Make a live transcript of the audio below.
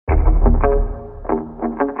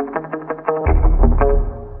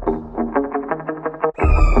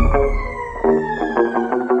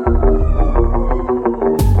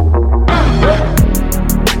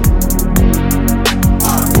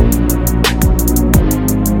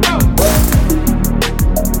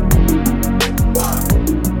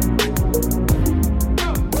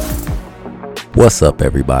What's up,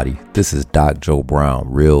 everybody? This is Doc Joe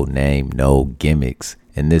Brown, real name, no gimmicks,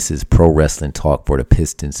 and this is Pro Wrestling Talk for the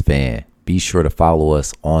Pistons fan. Be sure to follow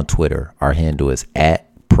us on Twitter. Our handle is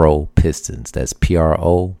 @ProPistons. That's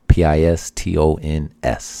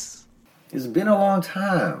PROPISTONS. It's been a long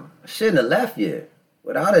time. I shouldn't have left yet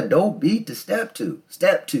without a dope beat to step to.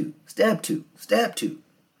 Step two, step two, step two.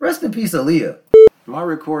 Rest in peace, Aaliyah. Am I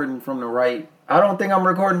recording from the right? I don't think I'm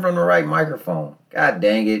recording from the right microphone. God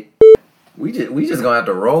dang it. We just gonna have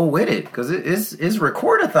to roll with it because it's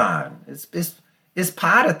recordathon. It's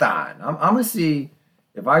podathon. I'm gonna see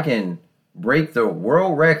if I can break the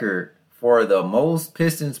world record for the most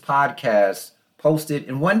Pistons podcasts posted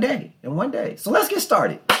in one day. So let's get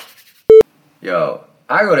started. Yo,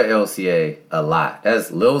 I go to LCA a lot. That's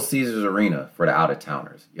Little Caesars Arena for the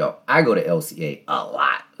out-of-towners. Yo, I go to LCA a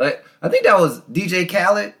lot. Like, I think that was DJ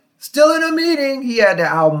Khaled. Still in a meeting. He had the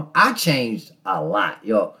album. I changed a lot.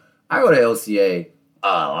 Yo, I go to LCA a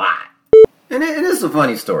lot. And it's a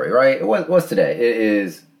funny story, right? What's today? It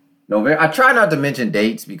is November. I try not to mention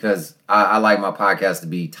dates because I like my podcast to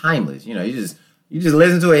be timeless. You know, you just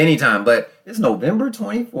listen to it anytime. But it's November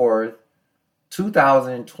 24th,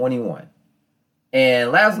 2021.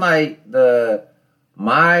 And last night,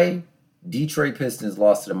 my Detroit Pistons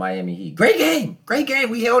lost to the Miami Heat. Great game.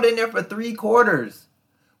 We held in there for 3 quarters.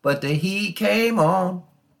 But the Heat came on.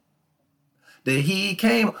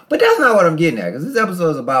 But that's not what I'm getting at, because this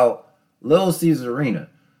episode is about Little Caesars Arena.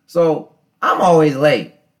 So I'm always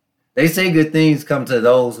late. They say good things come to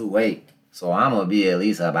those who wait. So I'm going to be at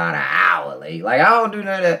least about an hour late. Like, I don't do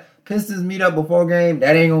none of that. Pistons meet up before game.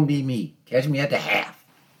 That ain't going to be me. Catch me at the half.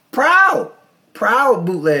 Proud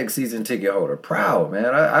bootleg season ticket holder. Proud,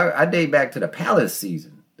 man. I date back to the Palace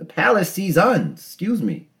season. The Palace seasons, excuse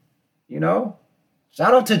me. You know?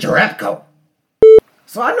 Shout out to Jarepko.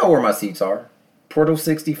 So I know where my seats are. Portal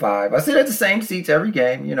 65. I sit at the same seats every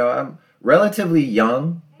game. You know, I'm relatively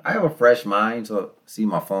young. I have a fresh mind. So see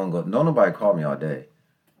my phone go. No, nobody called me all day.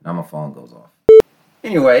 Now my phone goes off.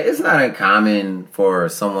 Anyway, it's not uncommon for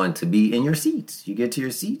someone to be in your seats. You get to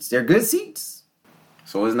your seats. They're good seats.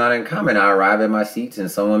 So it's not uncommon. I arrive at my seats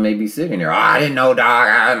and someone may be sitting there. Oh, I didn't know,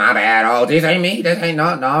 dog. My bad. Oh, this ain't me. This ain't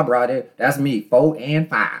no, brother. That's me. 4 and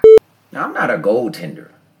 5. Now, I'm not a goaltender.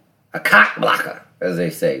 A cock blocker, as they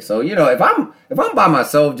say. So, you know, if I'm by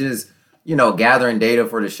myself just, you know, gathering data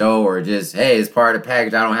for the show or just, hey, it's part of the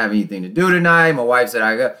package. I don't have anything to do tonight. My wife said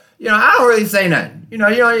I got, you know, I don't really say nothing. You know,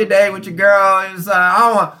 you're on your date with your girl. And I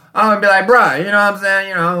don't want to be like, bruh, you know what I'm saying?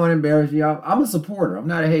 You know, I don't want to embarrass you. I'm a supporter. I'm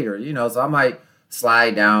not a hater, you know, so I might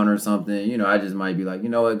slide down or something. You know, I just might be like, you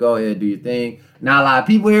know what, go ahead, do your thing. Not a lot of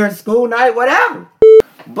people here at school night, whatever.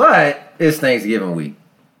 But it's Thanksgiving week.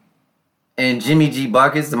 And Jimmy G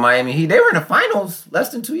Buckets, the Miami Heat, they were in the finals less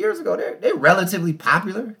than 2 years ago. They're relatively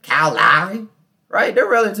popular. Kyle Lowry, right? They're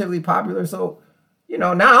relatively popular. So, you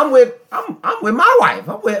know, now I'm with my wife.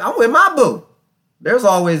 I'm with my boo. There's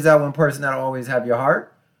always that one person that'll always have your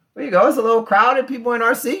heart. There you go. It's a little crowded. People in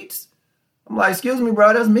our seats. I'm like, excuse me,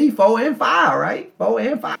 bro. That's me. 4 and 5, right? 4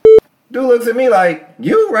 and 5. Dude looks at me like,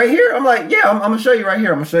 you right here? I'm like, yeah, I'm going to show you right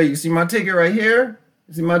here. I'm going to show you. You see my ticket right here?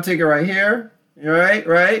 You see my ticket right here?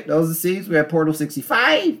 Right. Those are seats. We have Portal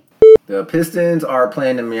 65. The Pistons are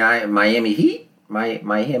playing the Miami Heat.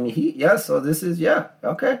 Miami Heat. Yes. So this is, yeah.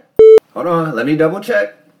 Okay. Hold on. Let me double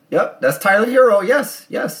check. Yep. That's Tyler Hero. Yes.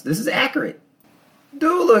 This is accurate.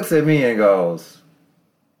 Dude looks at me and goes,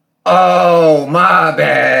 oh, my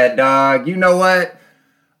bad, dog. You know what?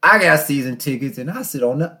 I got season tickets and I sit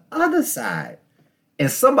on the other side. And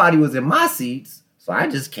somebody was in my seats. So I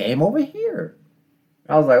just came over here.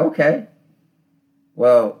 I was like, okay.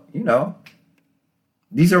 Well, you know,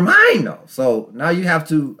 these are mine, though. So now you have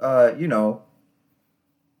to, you know,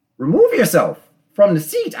 remove yourself from the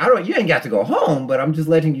seat. You ain't got to go home, but I'm just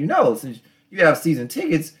letting you know, since you have season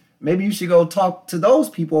tickets, maybe you should go talk to those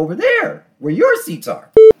people over there where your seats are.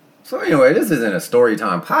 So anyway, this isn't a story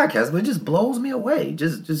time podcast, but it just blows me away.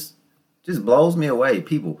 Just blows me away,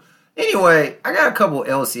 people. Anyway, I got a couple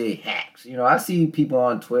LCA hacks. You know, I see people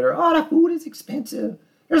on Twitter, oh, that food is expensive.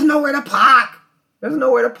 There's nowhere to park.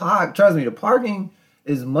 Trust me, the parking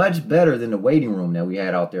is much better than the waiting room that we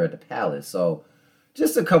had out there at the Palace. So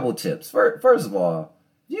just a couple tips. First of all,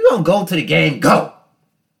 if you're going to go to the game, go.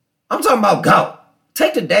 I'm talking about go.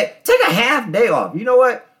 Take a half day off. You know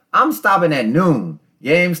what? I'm stopping at noon.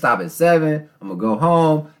 Game stop at 7. I'm going to go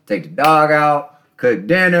home, take the dog out, cook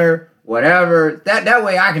dinner, whatever. That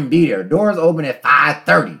way I can be there. Doors open at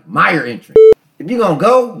 5:30. Meyer entry. If you're going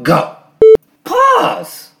to go.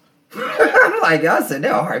 Pause. I'm like, I said,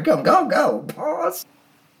 no, all right, go. Pause.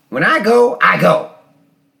 When I go.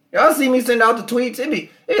 Y'all see me send out the tweets. It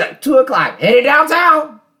be like 2 o'clock. Headed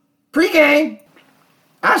downtown. Pre-game.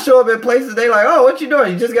 I show up at places. They like, oh, what you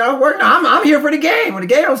doing? You just got off work? No, I'm here for the game. When the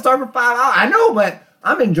game don't start for 5 hours. I know, but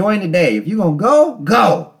I'm enjoying the day. If you gonna go,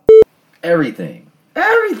 go. Everything.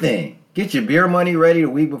 Get your beer money ready the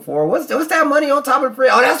week before. What's that money on top of the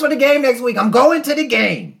fridge? Oh, that's for the game next week. I'm going to the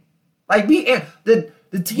game. Like the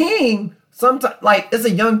team. Sometimes, like, it's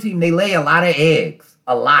a young team. They lay a lot of eggs.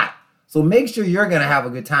 A lot. So make sure you're going to have a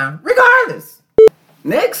good time regardless.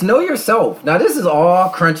 Next, know yourself. Now, this is all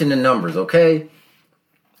crunching the numbers, okay?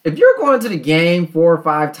 If you're going to the game 4 or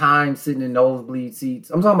 5 times sitting in nosebleed seats,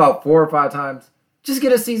 I'm talking about 4 or 5 times, just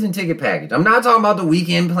get a season ticket package. I'm not talking about the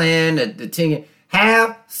weekend plan, the ticket.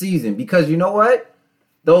 Half season. Because you know what?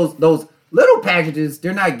 Those little packages,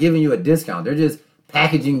 they're not giving you a discount. They're just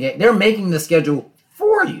packaging it. They're making the schedule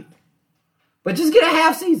for you. But just get a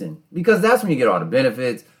half season. Because that's when you get all the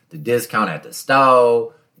benefits. The discount at the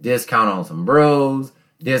store, discount on some brews,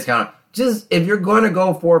 discount. Just if you're going to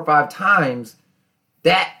go 4 or 5 times,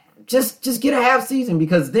 that just get a half season,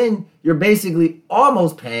 because then you're basically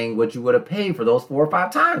almost paying what you would have paid for those 4 or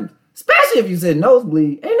 5 times. Especially if you sit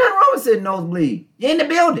nosebleed. Ain't nothing wrong with sitting nosebleed. You're in the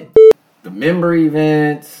building. The member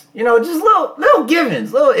events, just little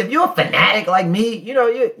givens. If you're a fanatic like me,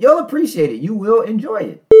 you'll appreciate it. You will enjoy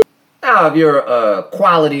it. Now, if you're a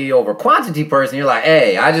quality over quantity person, you're like,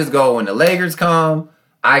 hey, I just go when the Lakers come.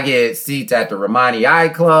 I get seats at the Romani Eye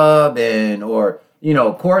Club or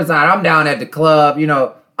courtside. I'm down at the club,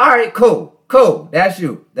 All right, cool. That's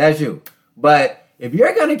you. But if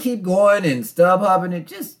you're going to keep going and StubHubbing it,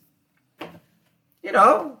 just,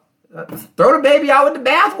 throw the baby out with the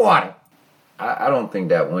bathwater. I don't think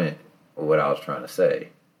that went with what I was trying to say.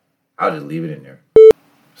 I'll just leave it in there.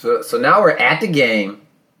 So now we're at the game.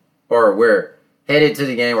 Or we're headed to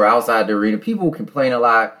the game. We're outside the arena. People complain a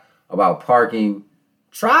lot about parking.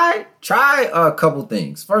 Try a couple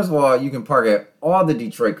things. First of all, you can park at all the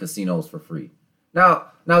Detroit casinos for free. Now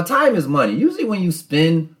time is money. Usually when you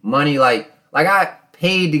spend money, like I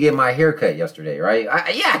paid to get my hair cut yesterday, right?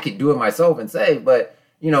 I could do it myself and save, but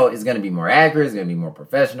it's going to be more accurate. It's going to be more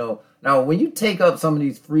professional. Now, when you take up some of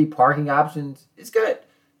these free parking options, it's good.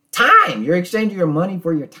 Time. You're exchanging your money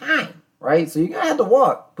for your time. Right? So you're going to have to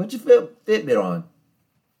walk. Put your Fitbit on.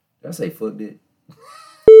 Did I say Footbit?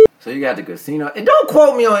 So you got the casino. And don't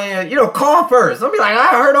quote me on here. Call first. Don't be like,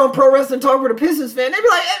 I heard on Pro Wrestling Talk with a Pistons fan. They be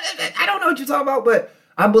like, I don't know what you're talking about. But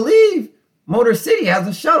I believe Motor City has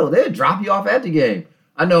a shuttle. They'll drop you off at the game.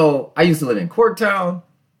 I know I used to live in Corktown.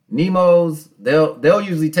 Nemo's. They'll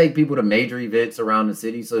usually take people to major events around the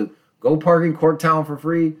city. So go park in Corktown for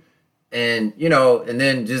free. And, and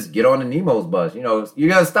then just get on the Nemo's bus. You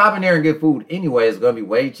got to stop in there and get food anyway. It's going to be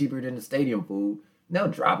way cheaper than the stadium food. And they'll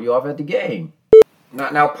drop you off at the game.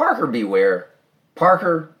 Now, Parker, beware.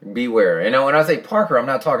 And when I say Parker, I'm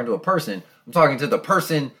not talking to a person. I'm talking to the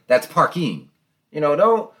person that's parking.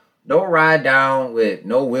 Don't ride down with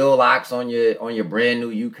no wheel locks on your brand new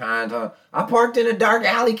Yukon. I parked in a dark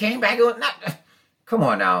alley, came back. Come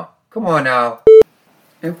on now.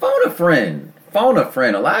 And phone a friend. A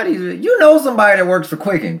lot of these, somebody that works for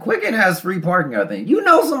Quicken. Quicken has free parking, I think.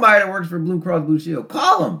 Somebody that works for Blue Cross Blue Shield.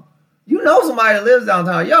 Call them. Somebody that lives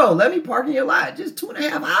downtown. Yo, let me park in your lot. Just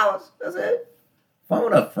 2.5 hours. That's it.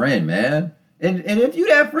 Phone a friend, man. And if you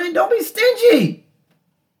that friend, don't be stingy.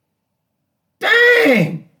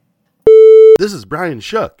 Dang. This is Brian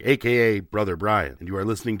Shook, a.k.a. Brother Brian, and you are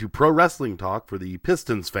listening to Pro Wrestling Talk for the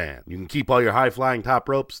Pistons fan. You can keep all your high-flying top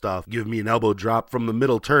rope stuff, give me an elbow drop from the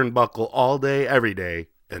middle turnbuckle all day, every day,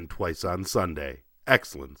 and twice on Sunday.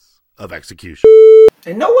 Excellence of execution.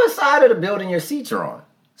 And know what side of the building your seats are on.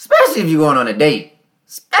 Especially if you're going on a date.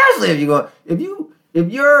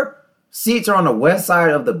 If your seats are on the west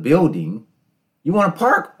side of the building, you want to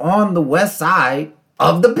park on the west side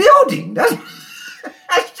of the building. That's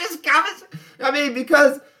just common sense.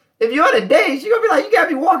 Because if you're on a date, you're going to be like, you got to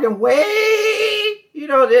be walking way,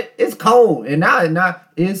 it's cold. And now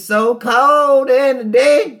it's so cold in the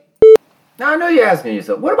day. Now, I know you're asking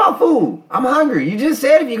yourself, what about food? I'm hungry. You just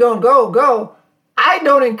said if you're going to go. I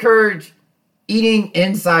don't encourage eating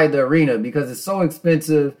inside the arena because it's so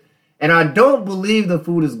expensive. And I don't believe the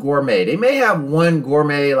food is gourmet. They may have one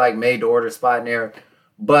gourmet, like made-to-order spot in there.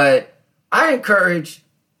 But I encourage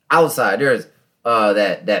outside. There's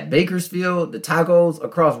that Bakersfield, the tacos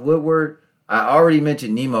across Woodward. I already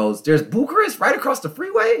mentioned Nemo's. There's Bucharest right across the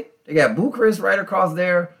freeway. They got Bucharest right across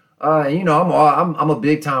there. I'm a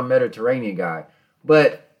big time Mediterranean guy.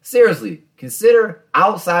 But seriously, consider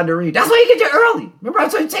outside the arena. That's why you get there early. Remember I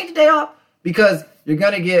told you take the day off? Because you're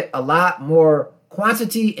gonna get a lot more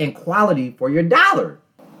quantity and quality for your dollar.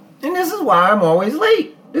 And this is why I'm always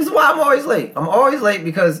late. This is why I'm always late. I'm always late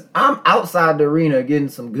because I'm outside the arena getting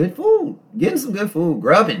some good food.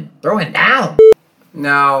 Grubbing, throwing down.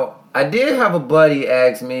 Now, I did have a buddy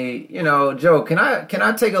ask me, Joe, can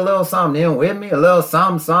I take a little something in with me? A little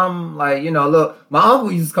something, like, a little, my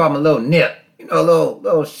uncle used to call him a little nip. A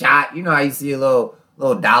little shot. You know how you see a little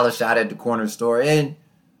dollar shot at the corner store. And,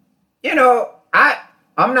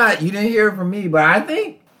 I'm not, you didn't hear it from me, but I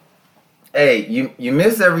think, hey, you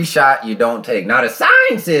miss every shot you don't take. Now, the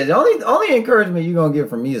sign says, the only encouragement you're going to get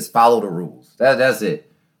from me is follow the rules. That's it.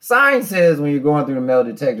 Sign says when you're going through the metal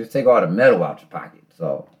detectors, take all the metal out your pocket.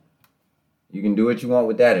 So, you can do what you want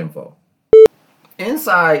with that info.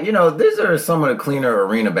 Inside, these are some of the cleaner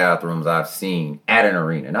arena bathrooms I've seen at an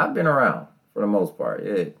arena. And I've been around for the most part.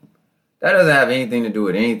 That doesn't have anything to do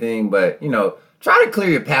with anything, but, try to clear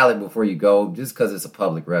your palate before you go just because it's a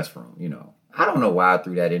public restroom, I don't know why I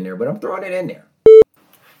threw that in there, but I'm throwing it in there.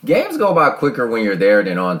 Games go by quicker when you're there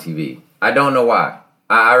than on TV. I don't know why.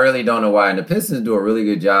 I really don't know why. And the Pistons do a really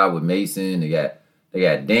good job with Mason. They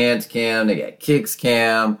got dance cam. They got kicks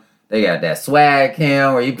cam. They got that swag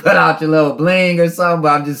cam where you put out your little bling or something.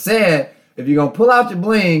 But I'm just saying, if you're going to pull out your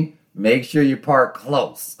bling, make sure you park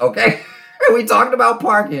close, okay? We talked about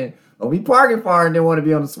parking. Don't be parking far and then want to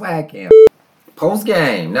be on the swag cam. Post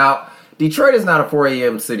game. Now, Detroit is not a 4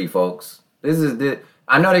 a.m. city, folks.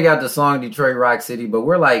 I know they got the song Detroit Rock City, but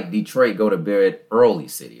we're like Detroit go to bed early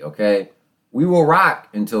city, okay? We will rock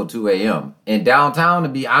until 2 a.m. And downtown, to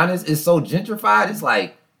be honest, is so gentrified, it's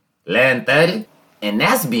like 11:30, and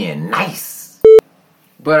that's being nice.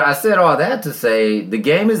 But I said all that to say the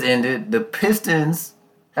game is ended. The Pistons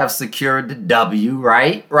have secured the W,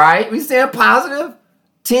 right? We staying positive.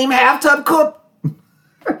 Team half tub cup.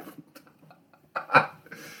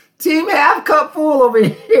 Team half cup full over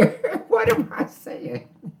here. What am I saying?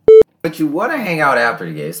 But you want to hang out after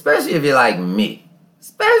the game, especially if you're like me.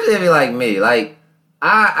 Like,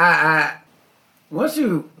 I once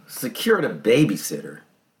you secure the babysitter,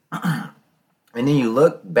 and then you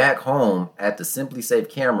look back home at the Simply Safe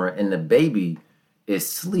camera, and the baby is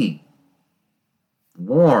asleep,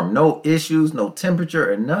 warm, no issues, no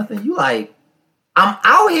temperature or nothing. You like, I'm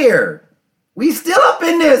out here. We still up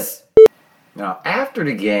in this. Now, after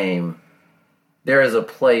the game, there is a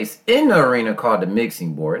place in the arena called the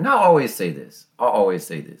mixing board. And I'll always say this.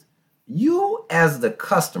 You, as the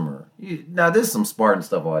customer, now this is some Spartan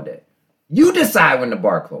stuff all day. You decide when the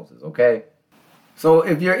bar closes, okay? So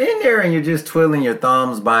if you're in there and you're just twiddling your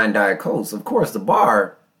thumbs buying Diet Cokes, of course, the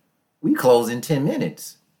bar, we close in 10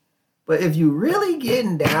 minutes. But if you really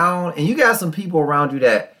getting down and you got some people around you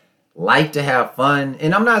that like to have fun,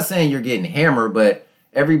 and I'm not saying you're getting hammered, but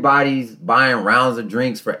everybody's buying rounds of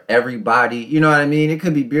drinks for everybody. You know what I mean? It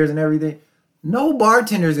could be beers and everything. No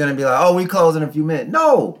bartender is going to be like, oh, we close in a few minutes.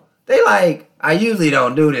 No. They like, I usually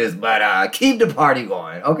don't do this, but keep the party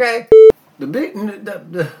going, okay?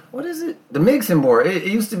 What is it? The mixing board. It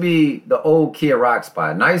used to be the old Kid Rock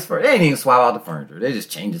spot. Nice for, they didn't even swap out the furniture. They just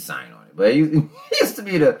changed the sign on it. But it used to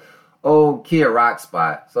be the old Kid Rock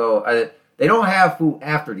spot. So they don't have food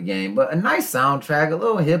after the game, but a nice soundtrack, a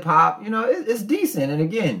little hip hop, it's decent. And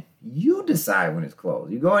again, you decide when it's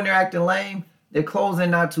closed. You go in there acting lame, they're closing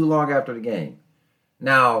not too long after the game.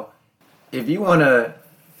 Now, if you want to,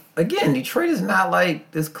 again, Detroit is not like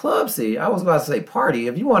this club city. I was about to say party.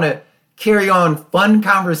 If you want to carry on fun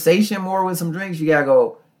conversation more with some drinks, you got to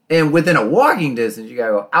go, and within a walking distance, you got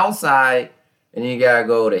to go outside, and then you got to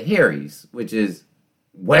go to Harry's, which is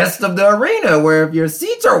west of the arena, where if your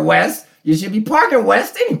seats are west, you should be parking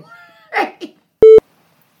west anyway.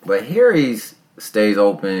 But Harry's stays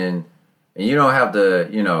open, and you don't have to,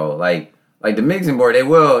 like the mixing board, they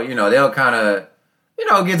will, they'll kind of,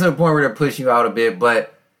 get to the point where they're pushing you out a bit,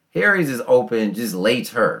 but Harry's is open just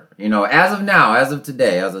later, as of now, as of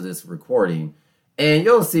today, as of this recording, and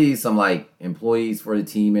you'll see some, like, employees for the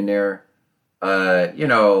team in there. I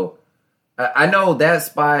know that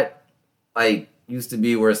spot, like, used to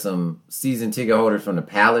be where some season ticket holders from the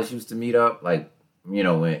Palace used to meet up, like, when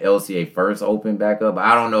LCA first opened back up.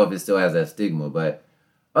 I don't know if it still has that stigma, but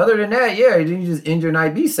other than that, yeah, you just end your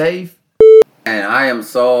night, be safe. And I am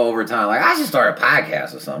so over time. Like, I should start a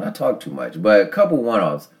podcast or something. I talk too much, but a couple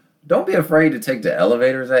one-offs. Don't be afraid to take the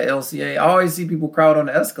elevators at LCA. I always see people crowd on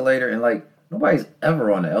the escalator, and, like, nobody's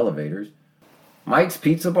ever on the elevators. Mike's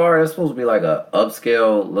Pizza Bar, that's supposed to be like a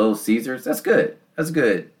upscale Little Caesars. That's good.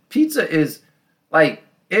 Pizza is, like,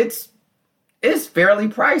 it's fairly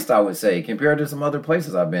priced, I would say, compared to some other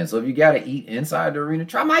places I've been. So if you got to eat inside the arena,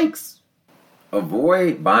 try Mike's.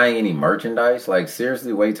 Avoid buying any merchandise. Like,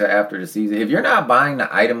 seriously, wait till after the season. If you're not buying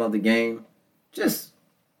the item of the game, just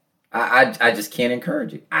I just can't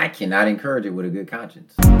encourage it. I cannot encourage it with a good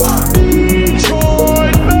conscience.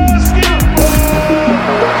 Detroit basketball!